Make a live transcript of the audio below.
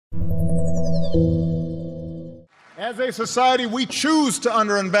As a society, we choose to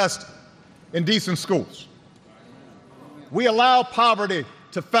underinvest in decent schools. We allow poverty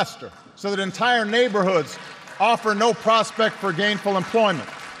to fester so that entire neighborhoods offer no prospect for gainful employment.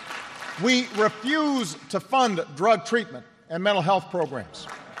 We refuse to fund drug treatment and mental health programs.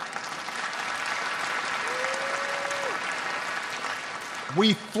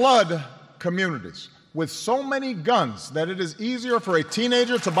 We flood communities with so many guns that it is easier for a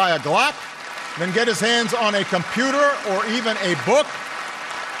teenager to buy a Glock than get his hands on a computer or even a book.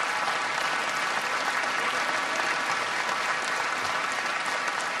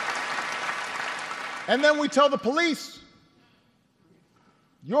 And then we tell the police,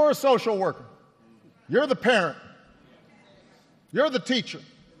 you're a social worker, you're the parent, you're the teacher,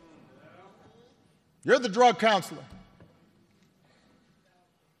 you're the drug counselor.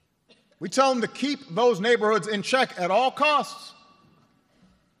 We tell them to keep those neighborhoods in check at all costs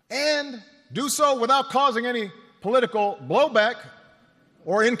and do so without causing any political blowback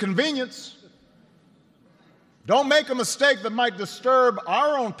or inconvenience. Don't make a mistake that might disturb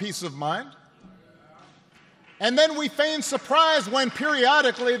our own peace of mind. And then we feign surprise when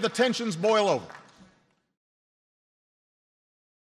periodically the tensions boil over.